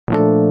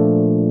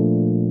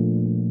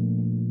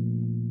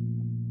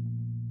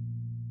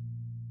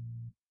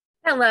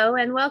Hello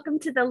and welcome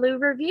to the Lou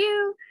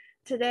Review.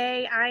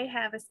 Today I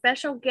have a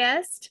special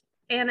guest,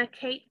 Anna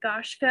Kate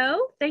Goshko.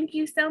 Thank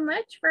you so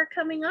much for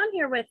coming on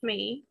here with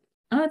me.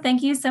 Oh,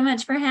 thank you so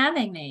much for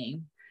having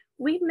me.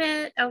 We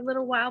met a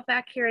little while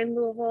back here in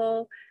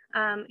Louisville.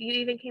 You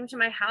even came to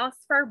my house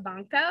for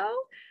Bunko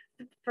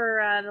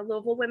for the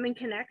Louisville Women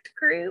Connect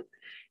group.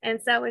 And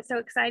so it's so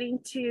exciting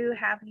to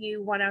have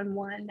you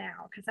one-on-one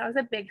now because that was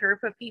a big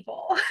group of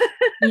people.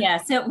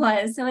 Yes, it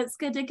was. So it's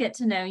good to get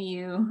to know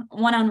you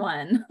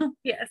one-on-one.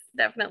 Yes,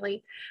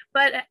 definitely.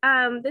 But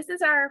this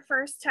is our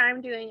first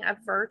time doing a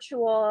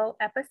virtual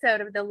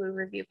episode of the Lou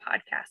Review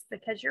podcast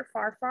because you're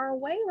far, far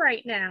away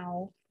right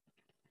now.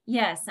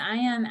 Yes, I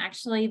am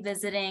actually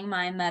visiting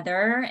my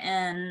mother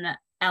in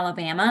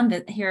Alabama,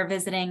 but here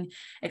visiting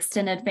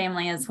extended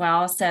family as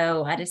well.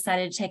 So I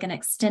decided to take an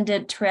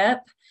extended trip,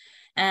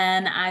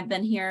 and I've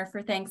been here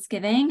for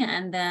Thanksgiving,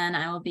 and then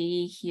I will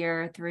be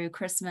here through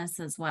Christmas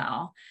as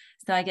well.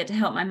 So I get to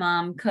help my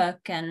mom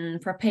cook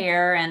and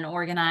prepare and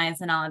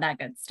organize and all of that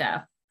good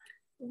stuff.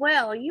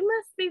 Well, you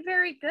must be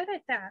very good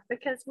at that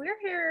because we're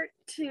here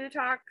to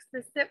talk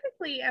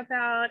specifically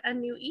about a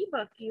new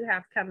ebook you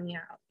have coming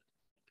out.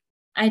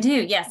 I do.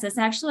 Yes, it's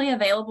actually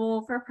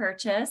available for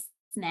purchase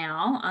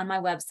now on my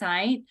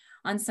website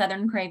on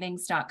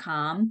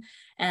southerncravings.com.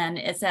 And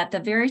it's at the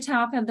very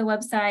top of the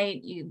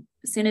website.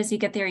 As soon as you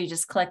get there, you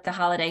just click the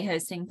holiday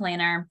hosting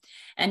planner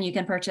and you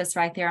can purchase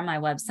right there on my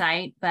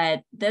website.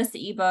 But this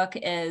ebook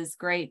is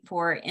great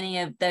for any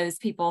of those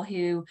people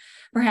who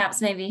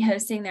perhaps may be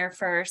hosting their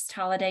first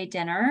holiday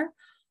dinner,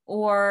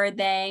 or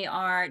they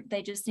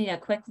just need a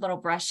quick little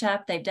brush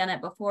up. They've done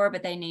it before,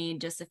 but they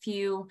need just a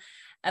few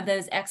of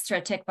those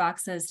extra tick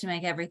boxes to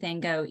make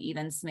everything go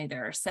even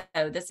smoother. So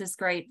this is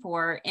great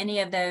for any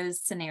of those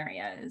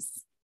scenarios.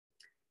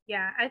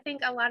 Yeah, I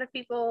think a lot of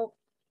people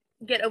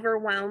get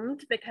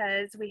overwhelmed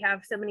because we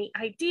have so many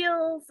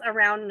ideals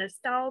around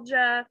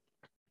nostalgia,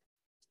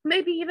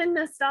 maybe even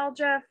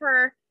nostalgia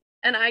for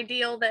an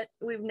ideal that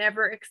we've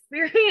never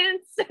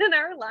experienced in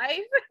our life.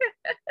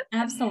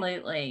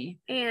 Absolutely.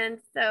 And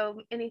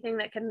so anything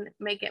that can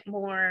make it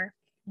more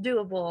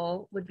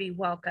doable would be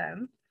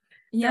welcome.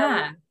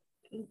 Yeah. So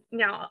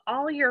now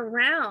all year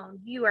round,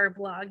 you are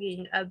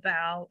blogging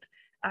about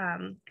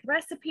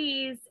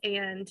recipes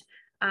and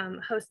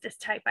hostess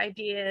type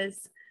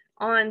ideas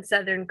on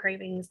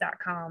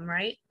southerncravings.com,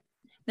 right?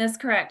 That's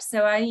correct.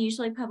 So I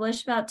usually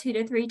publish about 2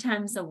 to 3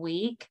 times a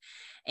week,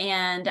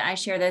 and I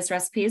share those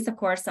recipes, of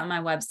course, on my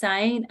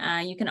website.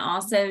 You can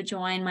also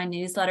join my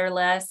newsletter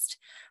list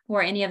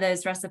for any of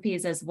those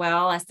recipes as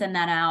well. I send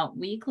that out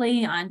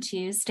weekly on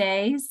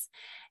Tuesdays.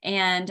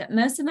 And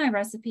most of my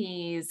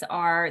recipes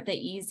are the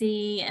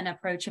easy and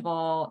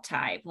approachable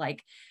type.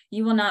 Like,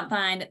 you will not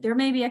find, there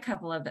may be a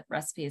couple of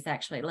recipes,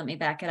 actually, let me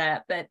back it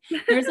up, but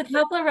there's a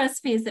couple of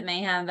recipes that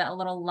may have a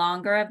little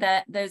longer of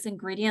those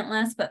ingredient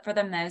lists, but for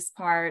the most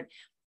part,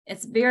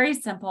 it's very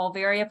simple,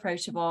 very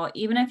approachable.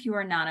 Even if you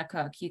are not a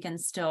cook, you can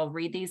still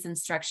read these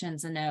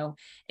instructions and know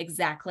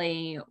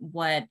exactly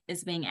what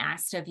is being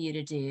asked of you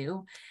to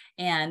do.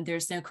 And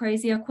there's no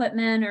crazy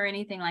equipment or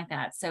anything like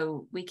that.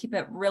 So we keep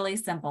it really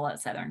simple at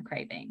Southern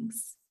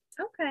Cravings.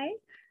 Okay.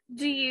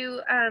 Do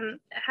you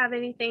have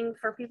anything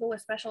for people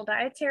with special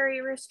dietary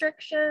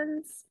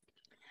restrictions?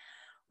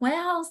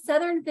 Well,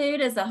 Southern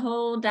food is a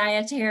whole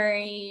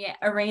dietary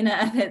arena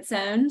of its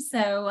own.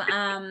 So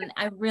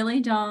I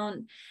really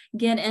don't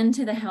get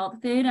into the health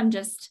food.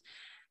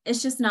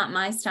 It's just not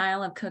my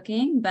style of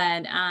cooking.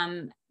 But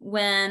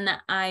when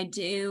I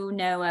do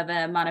know of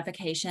a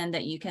modification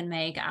that you can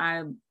make,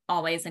 I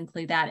always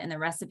include that in the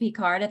recipe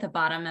card at the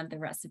bottom of the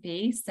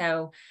recipe.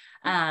 So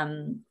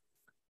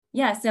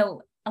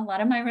so a lot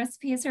of my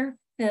recipes are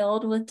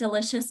filled with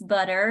delicious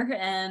butter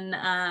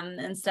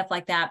and stuff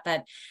like that.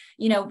 But,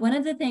 one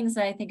of the things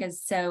that I think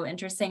is so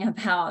interesting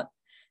about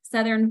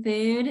Southern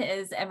food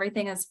is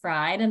everything is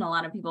fried. And a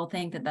lot of people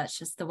think that that's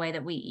just the way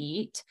that we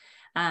eat.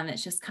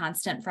 It's just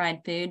constant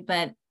fried food,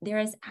 but there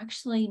is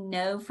actually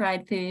no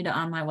fried food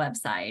on my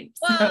website.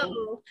 So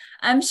Whoa.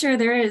 I'm sure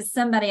there is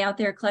somebody out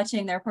there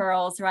clutching their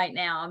pearls right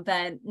now,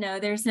 but no,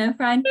 there's no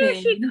fried Here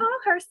food. she call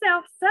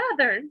herself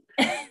Southern.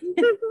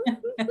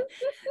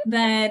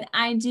 But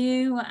I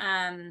do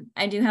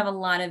have a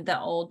lot of the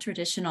old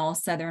traditional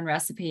Southern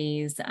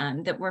recipes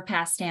that were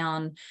passed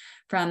down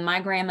from my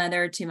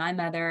grandmother to my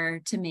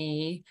mother to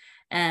me.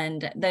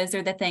 And those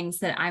are the things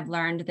that I've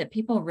learned that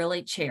people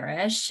really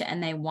cherish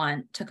and they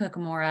want to cook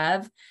more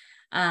of.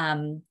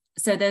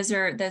 So those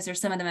are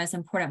some of the most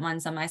important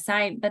ones on my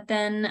site. But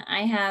then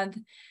I have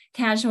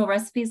casual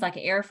recipes like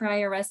air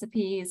fryer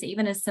recipes,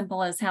 even as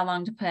simple as how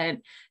long to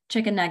put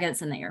chicken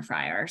nuggets in the air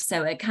fryer.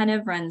 So it kind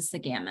of runs the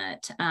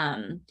gamut.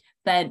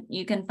 But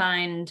you can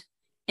find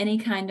any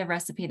kind of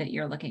recipe that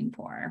you're looking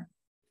for.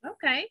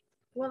 Okay.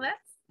 Well, that's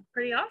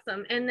pretty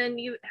awesome. And then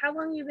how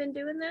long you been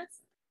doing this?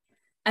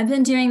 I've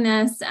been doing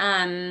this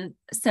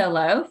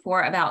solo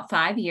for about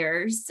 5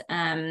 years.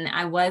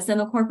 I was in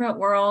the corporate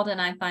world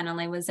and I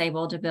finally was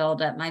able to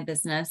build up my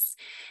business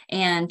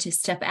and to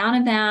step out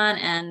of that.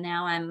 And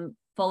now I'm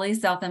fully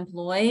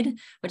self-employed,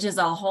 which is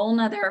a whole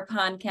nother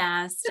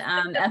podcast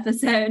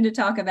episode to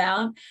talk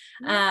about.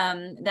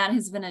 That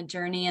has been a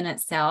journey in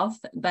itself,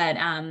 but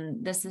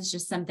this is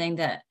just something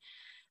that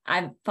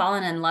I've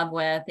fallen in love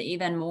with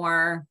even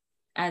more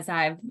as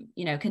I've,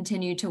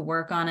 continued to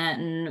work on it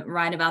and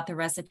write about the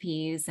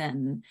recipes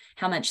and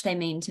how much they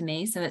mean to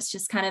me. So it's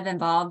just kind of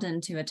evolved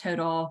into a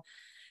total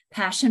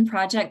passion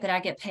project that I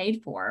get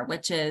paid for,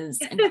 which is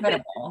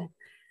incredible.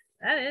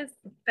 That is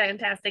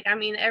fantastic. I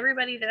mean,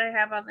 everybody that I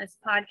have on this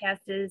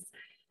podcast is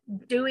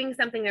doing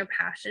something they're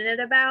passionate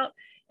about.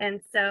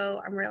 And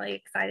so I'm really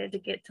excited to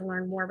get to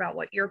learn more about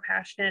what you're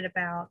passionate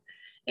about.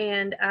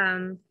 And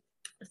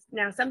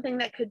now something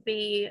that could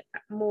be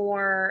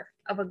more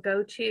of a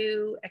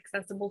go-to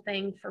accessible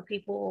thing for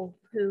people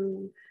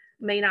who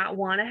may not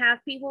want to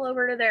have people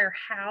over to their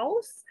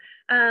house.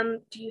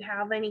 Do you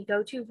have any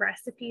go-to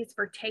recipes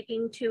for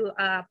taking to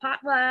a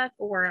potluck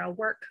or a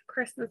work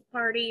Christmas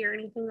party or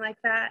anything like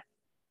that?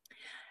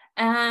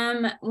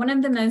 One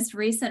of the most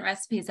recent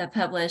recipes I've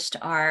published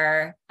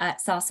are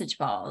sausage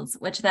balls,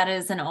 which that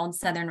is an old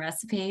Southern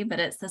recipe, but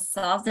it's the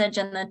sausage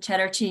and the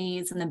cheddar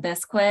cheese and the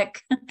Bisquick.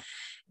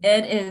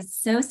 It is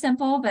so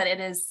simple, but it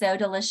is so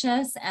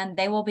delicious, and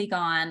they will be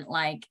gone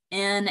like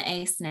in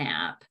a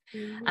snap.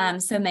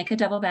 So make a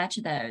double batch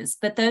of those,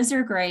 but those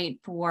are great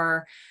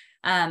for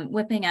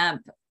whipping up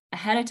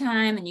ahead of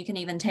time, and you can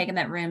even take them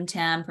at room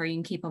temp, or you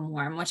can keep them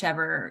warm,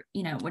 whichever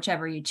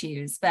you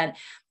choose. But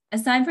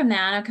aside from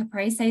that, a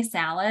caprese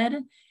salad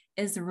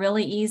is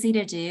really easy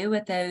to do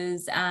with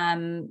those,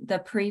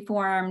 the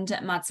preformed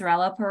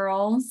mozzarella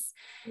pearls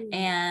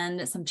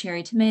and some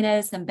cherry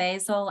tomatoes, some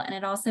basil. And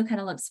it also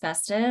kind of looks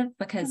festive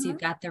because you've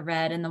got the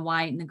red and the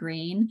white and the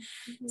green.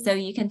 So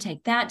you can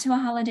take that to a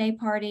holiday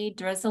party,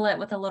 drizzle it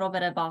with a little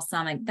bit of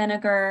balsamic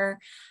vinegar,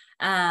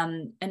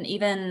 and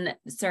even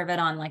serve it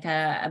on like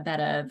a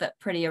bed of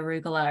pretty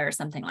arugula or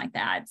something like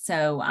that.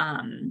 So,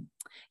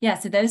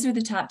 so those are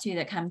the top two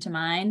that come to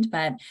mind.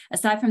 But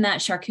aside from that,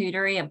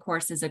 charcuterie, of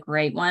course, is a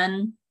great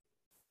one.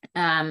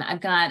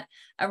 I've got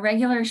a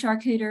regular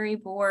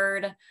charcuterie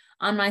board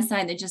on my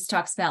site that just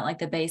talks about like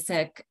the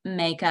basic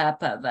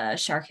makeup of a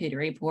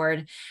charcuterie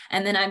board.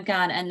 And then I've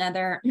got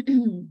another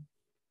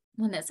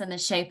one that's in the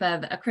shape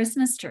of a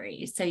Christmas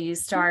tree. So you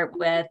start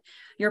with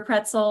your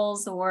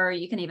pretzels, or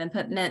you can even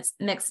put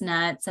mixed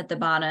nuts at the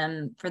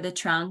bottom for the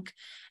trunk.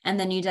 And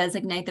then you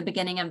designate the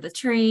beginning of the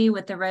tree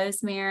with the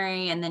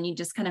rosemary, and then you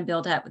just kind of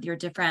build up with your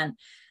different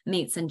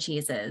meats and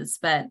cheeses.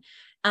 But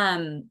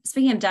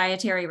speaking of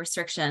dietary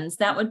restrictions,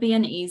 that would be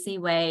an easy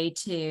way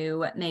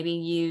to maybe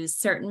use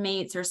certain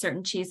meats or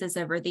certain cheeses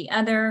over the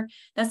other.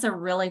 That's a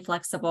really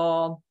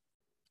flexible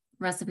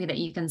recipe that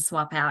you can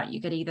swap out.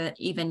 You could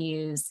even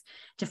use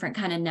different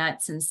kind of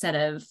nuts instead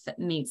of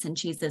meats and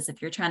cheeses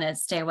if you're trying to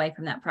stay away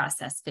from that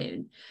processed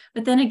food.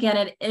 But then again,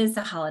 it is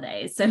a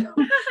holiday, so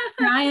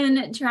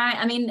try.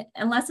 I mean,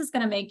 unless it's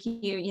going to make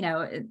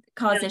you,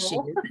 cause issues,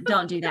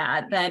 don't do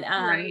that. But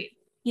right.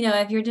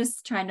 If you're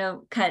just trying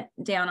to cut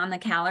down on the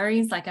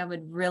calories, like I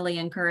would really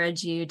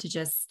encourage you to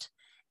just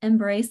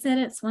embrace it.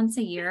 It's once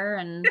a year,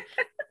 and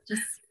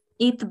just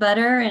eat the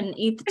butter and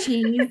eat the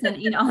cheese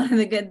and eat all of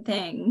the good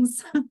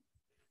things.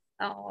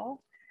 Oh,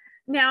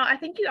 now I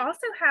think you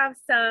also have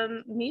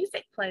some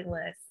music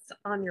playlists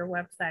on your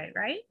website,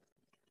 right?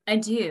 I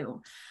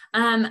do.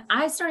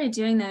 I started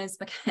doing those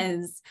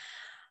because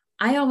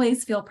I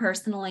always feel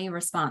personally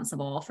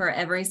responsible for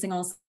every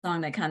single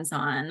song that comes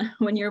on.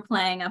 When you're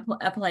playing a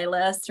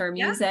playlist or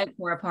music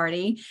for a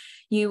party,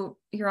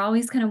 you're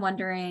always kind of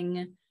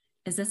wondering,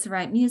 is this the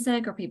right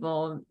music? Are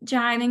people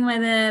jiving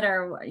with it?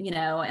 Or,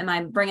 am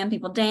I bringing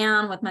people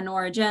down with my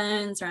Nora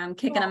Jones, or I'm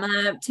kicking them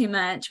up too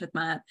much with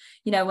my,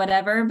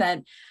 whatever.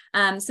 But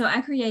so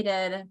I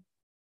created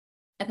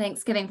a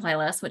Thanksgiving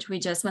playlist, which we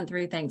just went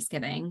through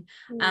Thanksgiving,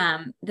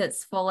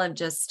 that's full of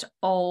just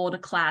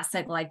old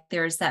classic, like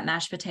there's that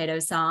mashed potato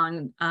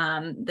song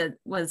that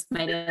was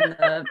made in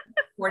the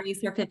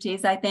 40s or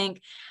 50s, I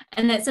think.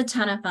 And it's a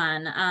ton of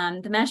fun.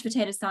 The mashed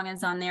potato song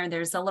is on there.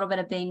 There's a little bit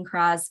of Bing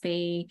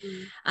Crosby,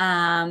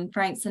 Frank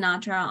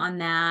Sinatra on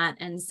that.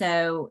 And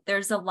so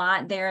there's a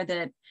lot there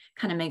that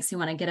kind of makes you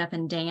want to get up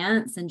and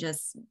dance and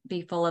just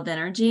be full of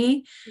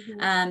energy.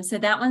 So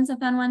that one's a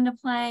fun one to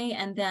play.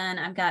 And then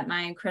I've got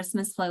my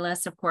Christmas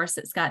playlist. Of course,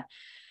 it's got,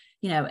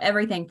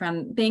 everything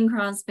from Bing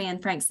Crosby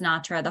and Frank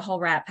Sinatra, the whole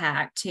Rat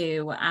Pack,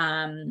 to,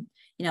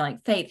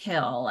 like Faith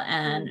Hill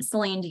and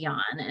Celine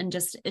Dion, and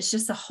it's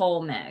just a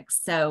whole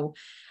mix. So,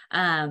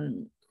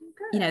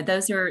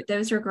 those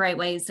are great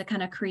ways to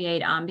kind of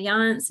create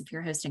ambiance if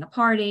you're hosting a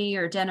party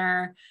or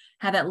dinner,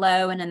 have it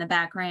low and in the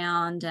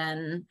background.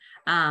 And,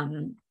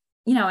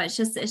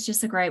 it's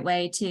just a great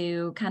way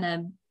to kind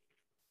of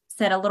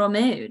set a little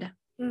mood.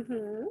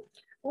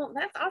 Well,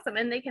 that's awesome.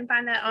 And they can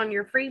find that on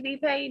your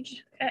freebie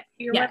page at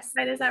your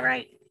website. Is that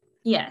right?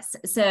 Yes.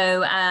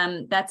 So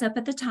that's up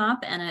at the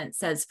top, and it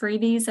says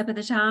freebies up at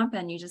the top,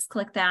 and you just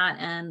click that,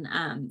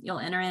 and you'll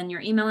enter in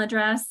your email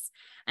address,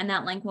 and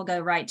that link will go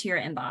right to your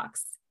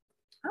inbox.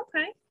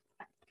 Okay.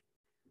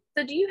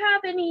 So do you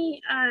have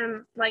any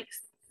like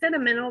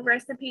sentimental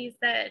recipes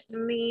that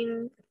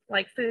mean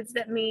like foods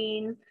that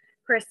mean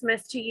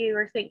Christmas to you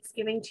or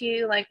Thanksgiving to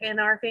you. Like in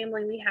our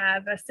family, we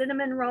have a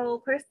cinnamon roll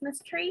Christmas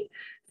tree.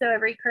 So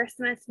every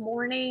Christmas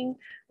morning,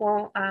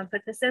 we'll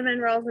put the cinnamon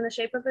rolls in the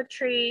shape of a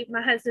tree.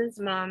 My husband's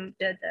mom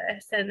did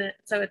this, and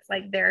so it's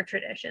like their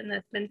tradition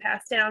that's been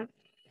passed down.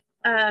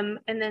 And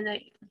then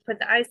they put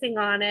the icing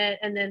on it,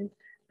 and then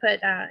put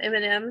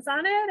M&Ms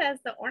on it as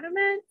the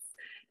ornaments.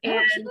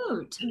 And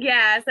cute.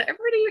 yeah, so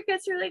everybody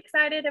gets really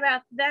excited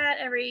about that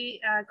every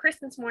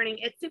Christmas morning.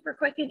 It's super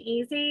quick and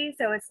easy,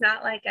 so it's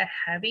not like a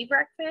heavy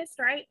breakfast,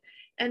 right?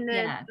 And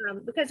then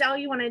because all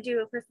you want to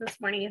do at Christmas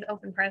morning is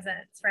open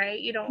presents, right?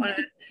 You don't want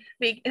to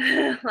be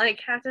like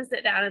have to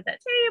sit down at that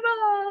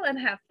table and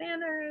have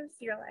dinners.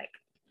 You're like,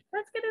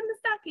 let's get in the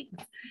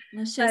stockings.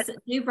 Let's just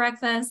do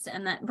breakfast,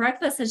 and that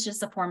breakfast is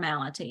just a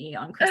formality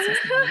on Christmas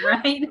morning,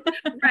 right?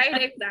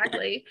 Right,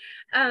 exactly.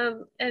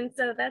 And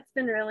so that's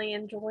been really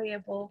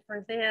enjoyable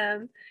for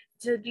them.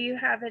 So do you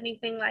have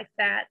anything like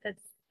that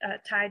that's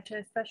tied to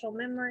a special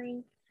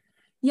memory?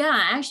 Yeah,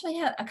 I actually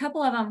have a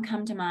couple of them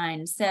come to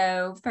mind.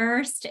 So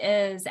first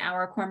is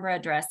our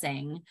cornbread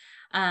dressing,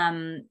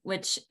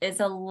 which is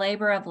a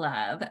labor of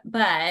love,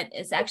 but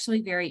it's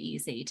actually very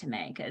easy to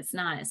make. It's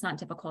not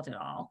difficult at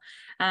all.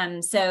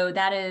 So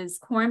that is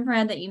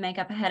cornbread that you make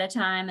up ahead of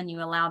time, and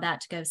you allow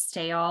that to go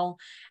stale.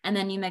 And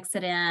then you mix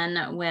it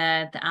in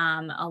with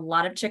a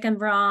lot of chicken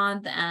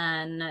broth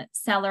and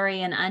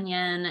celery and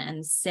onion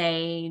and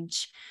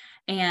sage.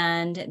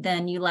 And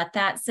then you let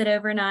that sit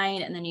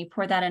overnight, and then you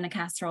pour that in a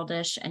casserole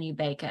dish and you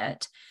bake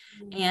it.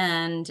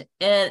 And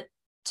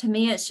to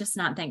me, it's just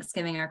not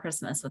Thanksgiving or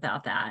Christmas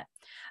without that.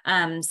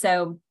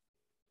 So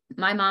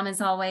my mom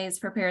has always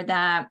prepared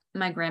that.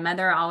 My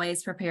grandmother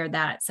always prepared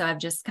that. So I've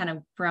just kind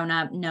of grown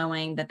up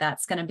knowing that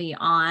that's going to be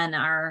on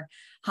our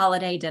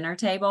holiday dinner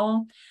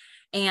table.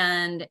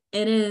 And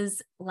it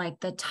is like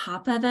the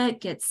top of it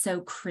gets so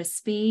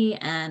crispy,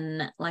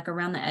 and like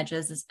around the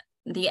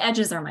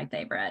edges are my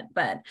favorite,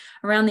 but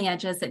around the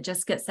edges, it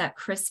just gets that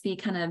crispy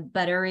kind of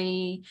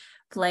buttery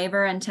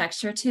flavor and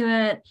texture to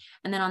it.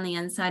 And then on the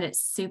inside, it's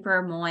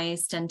super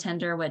moist and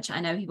tender, which I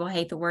know people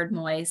hate the word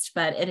moist,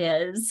 but it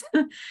is.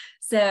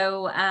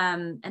 So,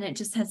 and it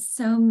just has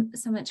so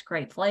much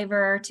great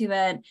flavor to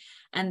it.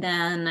 And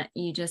then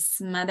you just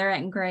smother it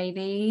in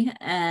gravy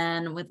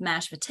and with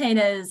mashed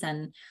potatoes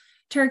and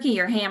turkey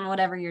or ham,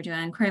 whatever you're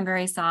doing,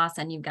 cranberry sauce,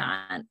 and you've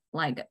got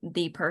like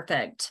the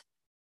perfect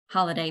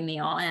holiday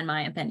meal, in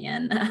my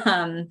opinion.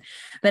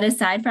 But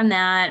aside from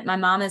that, my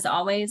mom has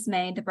always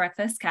made the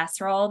breakfast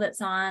casserole that's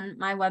on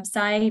my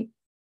website.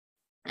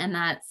 And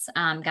that's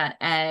got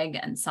egg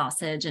and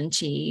sausage and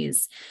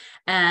cheese.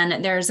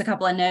 And there's a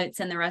couple of notes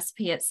in the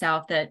recipe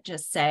itself that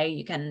just say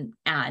you can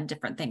add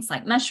different things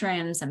like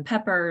mushrooms and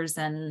peppers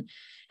and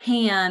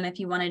ham if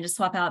you wanted to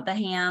swap out the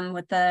ham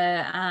with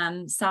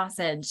the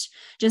sausage,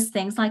 just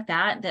things like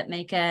that that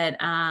make it,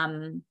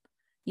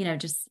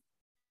 just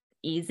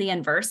easy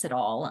and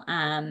versatile.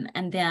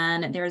 And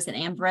then there's an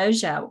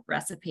ambrosia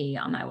recipe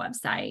on my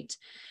website,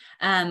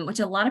 which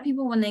a lot of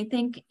people, when they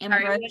think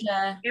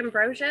ambrosia,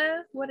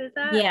 what is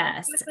that?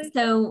 Yes.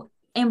 So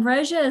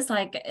ambrosia is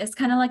it's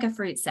kind of like a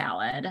fruit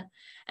salad.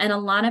 And a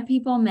lot of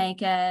people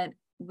make it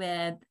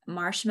with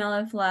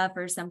marshmallow fluff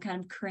or some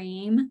kind of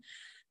cream.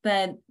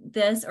 But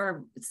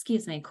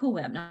Cool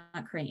Whip,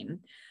 not cream.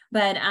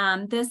 But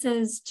this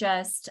is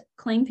just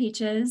clean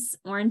peaches,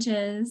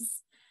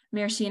 oranges,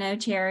 maraschino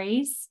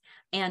cherries,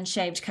 and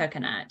shaved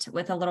coconut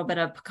with a little bit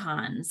of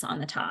pecans on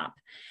the top.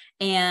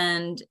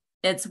 And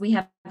we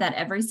have that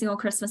every single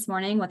Christmas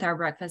morning with our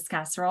breakfast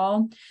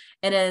casserole.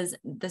 It is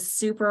the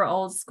super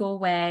old school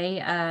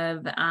way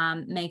of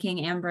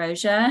making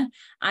ambrosia.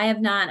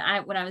 When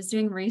I was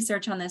doing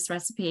research on this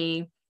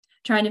recipe,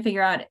 trying to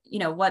figure out,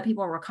 what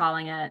people were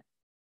calling it,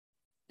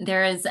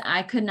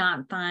 I could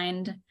not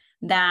find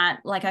that,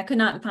 I could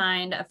not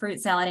find a fruit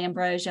salad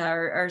ambrosia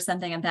or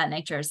something of that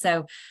nature.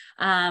 So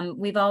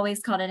we've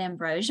always called it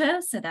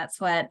ambrosia. So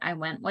that's what I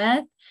went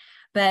with.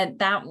 But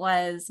that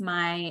was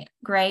my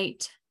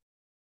great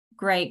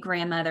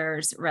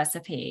grandmother's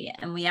recipe.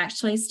 And we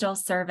actually still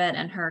serve it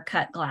in her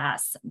cut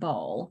glass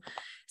bowl.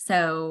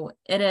 So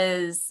it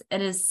is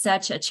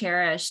such a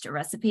cherished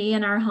recipe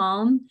in our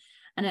home.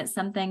 And it's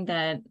something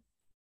that,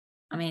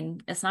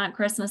 it's not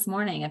Christmas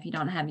morning if you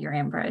don't have your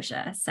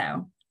ambrosia.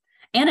 So,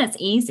 and it's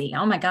easy.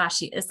 Oh my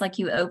gosh. It's like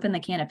you open the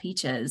can of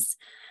peaches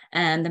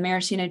and the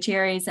maraschino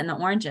cherries and the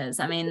oranges.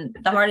 The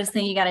hardest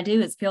thing you got to do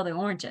is peel the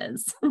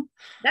oranges.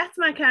 That's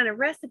my kind of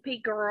recipe,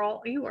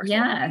 girl. You are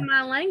speaking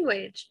my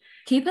language.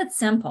 Keep it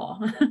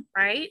simple.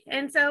 Right.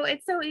 And so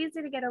it's so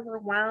easy to get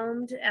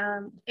overwhelmed.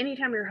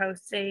 Anytime you're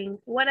hosting,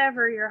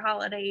 whatever your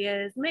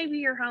holiday is, maybe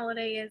your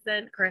holiday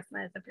isn't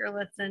Christmas if you're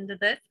listening to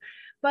this,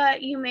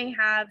 but you may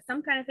have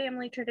some kind of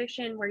family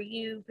tradition where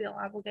you feel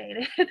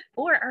obligated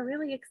or are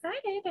really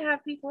excited to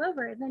have people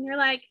over. And then you're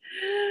like,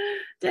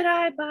 did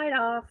I bite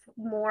off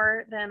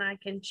more than I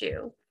can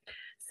chew?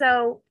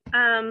 So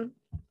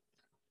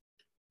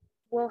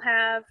we'll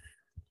have,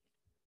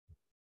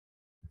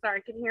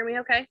 sorry, can you hear me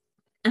okay?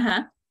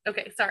 Uh-huh.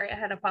 Okay, sorry, I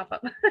had a pop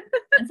up.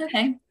 That's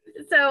okay.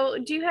 So,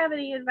 do you have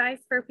any advice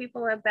for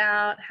people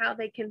about how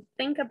they can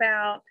think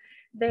about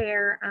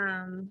their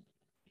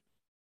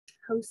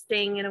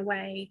hosting in a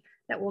way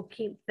that will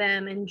keep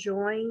them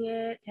enjoying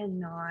it and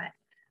not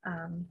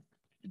um,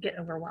 get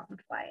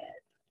overwhelmed by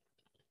it?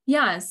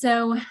 Yeah,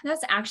 so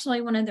that's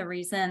actually one of the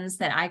reasons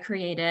that I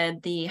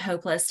created the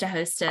Hopeless to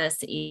Hostess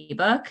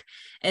ebook,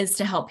 is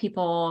to help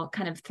people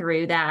kind of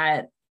through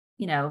that,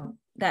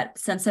 that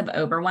sense of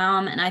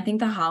overwhelm. And I think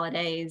the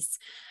holidays,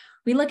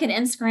 we look at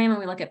Instagram and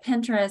we look at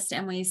Pinterest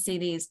and we see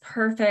these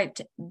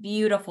perfect,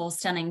 beautiful,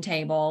 stunning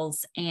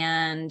tables,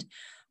 and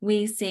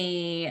we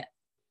see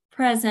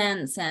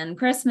presents and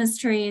Christmas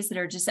trees that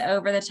are just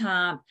over the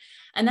top.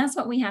 And that's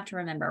what we have to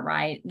remember,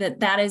 right?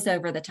 That is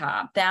over the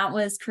top. That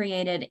was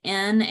created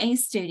in a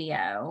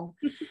studio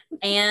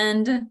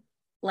and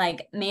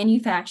like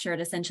manufactured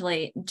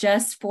essentially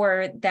just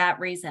for that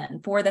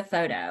reason, for the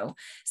photo.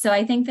 So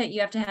I think that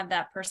you have to have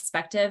that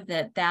perspective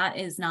that that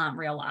is not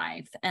real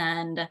life.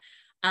 And,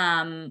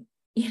 I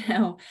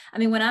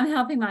mean, when I'm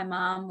helping my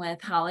mom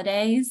with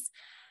holidays,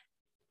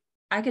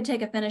 I could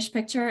take a finished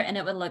picture and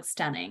it would look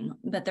stunning.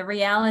 But the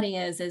reality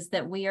is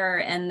that we are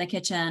in the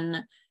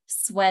kitchen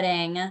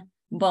sweating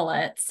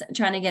bullets,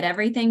 trying to get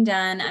everything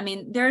done. I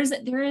mean, there is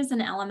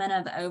an element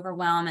of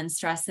overwhelm and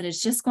stress that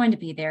is just going to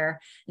be there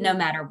no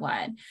matter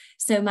what.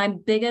 So my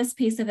biggest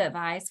piece of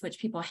advice, which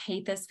people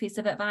hate this piece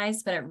of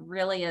advice, but it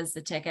really is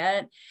the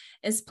ticket,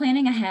 is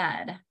planning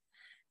ahead.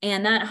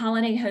 And that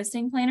holiday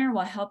hosting planner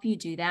will help you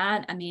do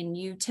that. I mean,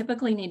 you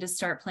typically need to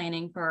start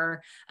planning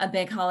for a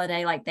big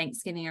holiday like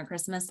Thanksgiving or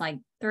Christmas, like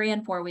 3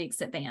 and 4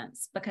 weeks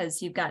advance,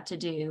 because you've got to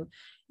do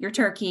your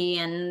turkey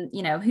and,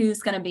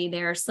 who's going to be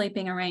there,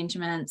 sleeping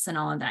arrangements and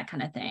all of that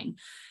kind of thing.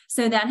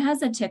 So that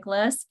has a tick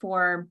list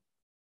for,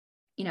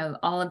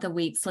 all of the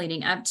weeks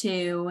leading up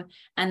to,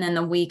 and then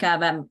the week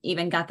of, I've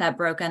even got that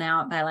broken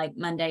out by like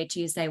Monday,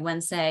 Tuesday,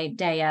 Wednesday,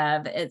 day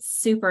of. It's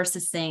super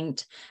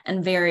succinct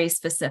and very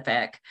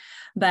specific.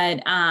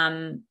 But,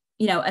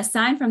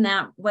 aside from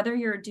that, whether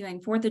you're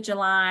doing 4th of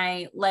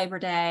July, Labor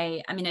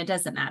Day, I mean, it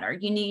doesn't matter.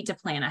 You need to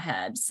plan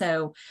ahead.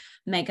 So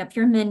make up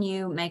your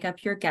menu, make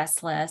up your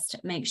guest list,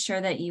 make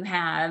sure that you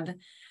have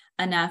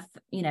enough,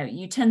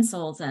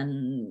 utensils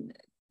and,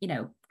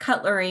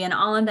 cutlery and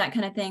all of that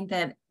kind of thing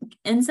that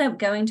ends up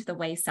going to the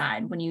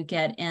wayside when you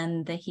get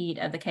in the heat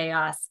of the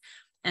chaos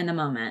and the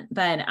moment.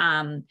 But,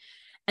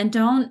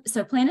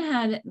 so plan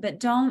ahead, but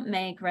don't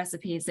make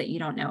recipes that you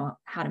don't know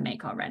how to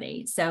make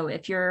already. So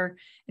if you're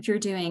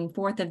doing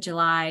 4th of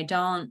July,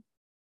 don't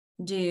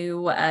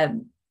do a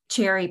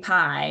cherry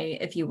pie,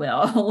 if you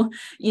will.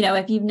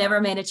 If you've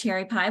never made a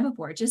cherry pie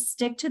before, just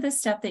stick to the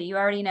stuff that you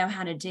already know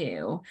how to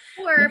do.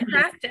 Or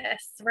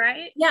practice,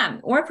 right? Yeah,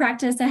 or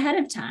practice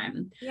ahead of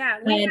time. Yeah,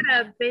 we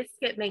had a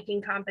biscuit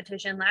making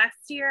competition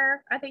last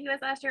year. I think it was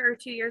last year or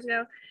 2 years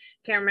ago.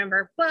 Can't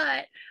remember,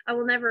 but I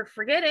will never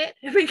forget it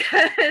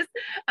because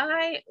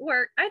I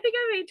think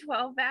I made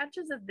 12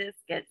 batches of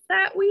biscuits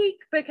that week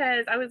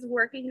because I was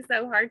working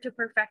so hard to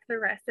perfect the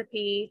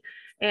recipe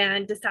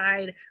and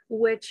decide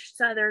which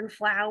Southern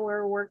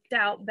flour worked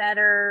out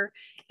better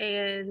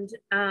and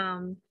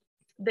the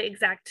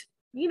exact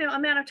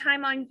amount of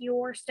time on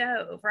your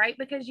stove, right?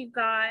 Because you've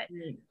got,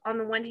 on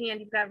the one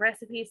hand, you've got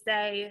recipes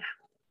say,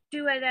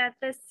 do it at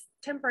this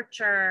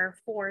temperature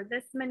for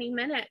this many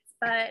minutes,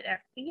 but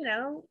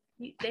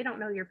they don't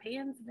know your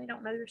pans, they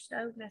don't know your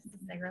stove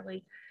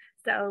necessarily.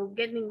 So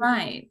getting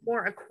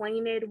more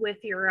acquainted with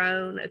your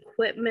own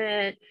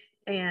equipment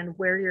and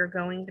where you're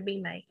going to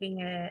be making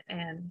it,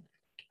 and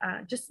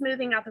just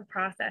smoothing out the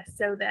process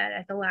so that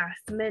at the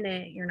last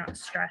minute you're not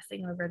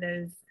stressing over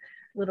those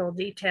little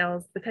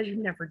details because you've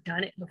never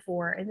done it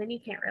before, and then you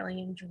can't really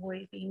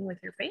enjoy being with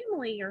your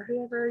family or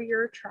whoever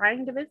you're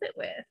trying to visit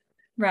with.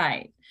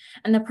 Right.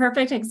 And the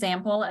perfect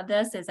example of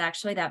this is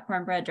actually that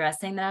cornbread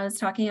dressing that I was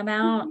talking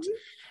about. Mm-hmm.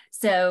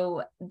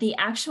 So the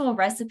actual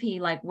recipe,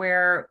 like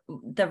where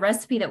the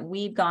recipe that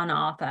we've gone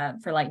off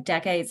of for like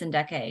decades and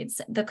decades,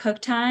 the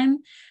cook time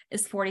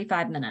is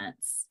 45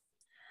 minutes.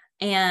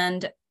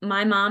 And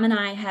my mom and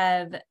I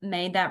have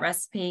made that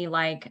recipe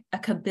like a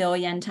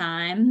kabillion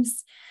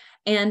times.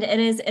 And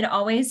it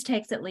always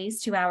takes at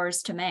least 2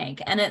 hours to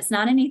make. And it's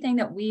not anything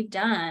that we've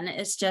done.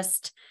 It's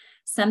just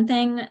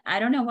something, I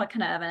don't know what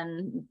kind of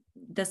oven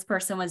this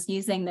person was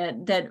using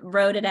that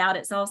wrote it out.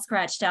 It's all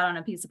scratched out on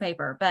a piece of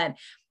paper, but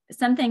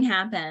something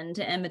happened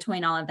in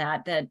between all of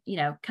that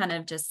kind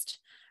of just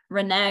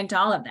reneged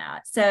all of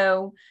that.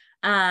 So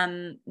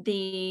surely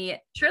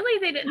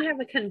they didn't have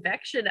a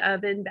convection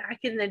oven back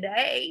in the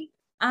day.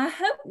 I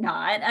hope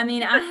not. I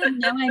mean, I have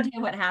no idea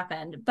what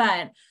happened,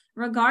 but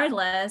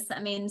regardless, I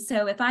mean,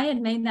 so if I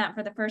had made that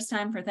for the first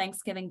time for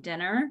Thanksgiving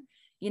dinner,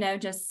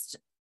 just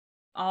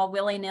all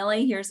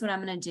willy-nilly, here's what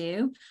I'm going to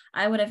do,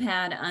 I would have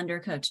had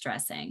undercooked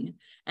dressing,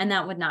 and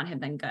that would not have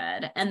been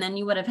good. And then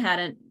you would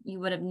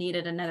have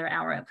needed another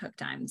hour of cook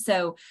time.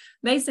 So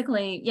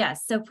basically,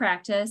 yes. So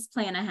practice,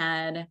 plan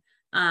ahead,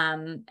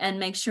 and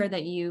make sure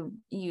that you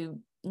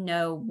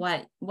know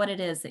what it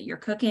is that you're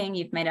cooking,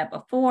 you've made up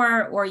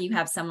before, or you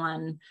have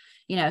someone,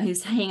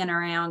 who's hanging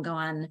around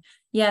going,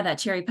 yeah, that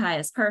cherry pie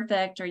is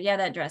perfect, or yeah,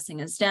 that dressing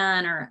is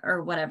done,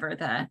 or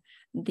whatever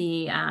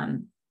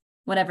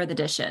whatever the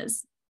dish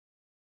is.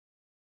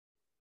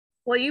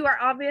 Well, you are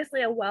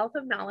obviously a wealth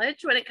of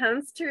knowledge when it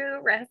comes to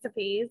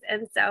recipes.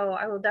 And so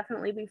I will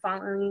definitely be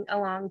following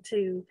along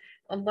to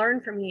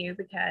learn from you,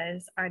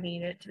 because I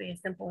need it to be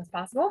as simple as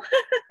possible.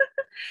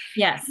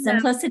 Yes,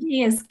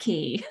 simplicity is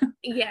key.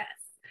 Yes.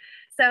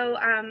 So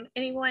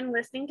anyone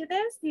listening to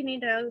this, you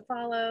need to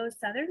follow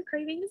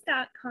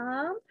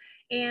southerncravings.com.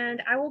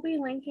 And I will be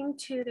linking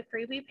to the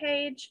freebie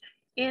page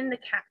in the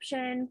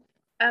caption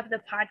of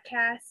the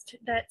podcast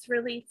that's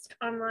released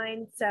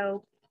online.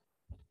 So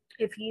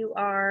if you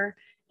are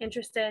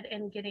interested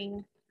in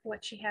getting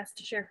what she has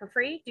to share for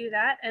free, do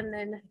that. And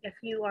then if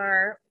you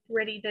are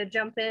ready to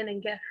jump in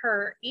and get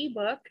her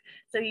ebook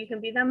so you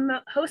can be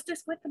the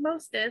hostess with the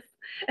mostest.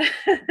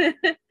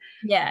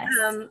 Yes.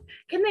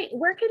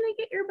 Where can they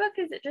get your book?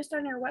 Is it just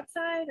on your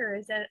website, or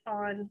is it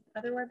on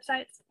other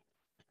websites?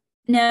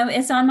 No,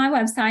 it's on my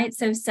website.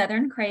 So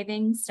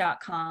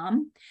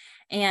southerncravings.com.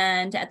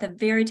 And at the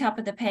very top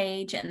of the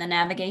page, in the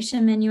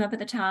navigation menu up at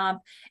the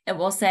top, it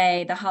will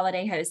say the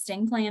holiday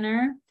hosting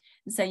planner.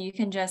 So you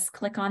can just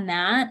click on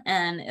that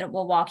and it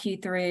will walk you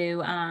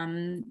through,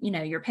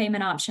 your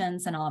payment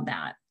options and all of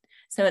that.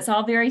 So it's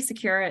all very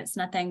secure. It's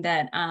nothing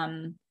that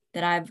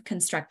I've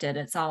constructed.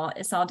 It's all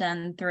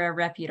done through a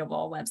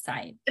reputable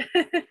website.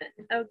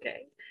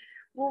 Okay.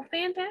 Well,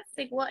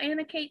 fantastic. Well,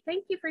 Anna Kate,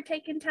 thank you for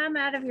taking time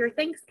out of your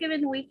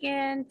Thanksgiving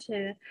weekend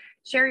to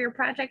share your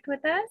project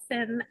with us.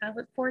 And I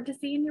look forward to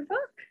seeing your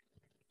book.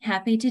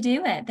 Happy to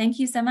do it. Thank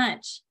you so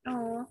much.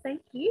 Oh,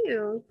 thank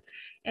you.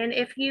 And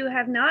if you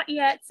have not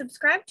yet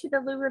subscribed to the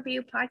Lou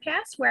Review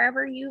podcast,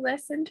 wherever you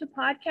listen to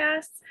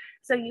podcasts,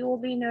 so you will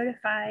be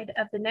notified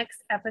of the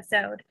next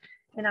episode.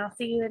 And I'll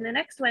see you in the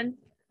next one.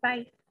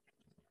 Bye.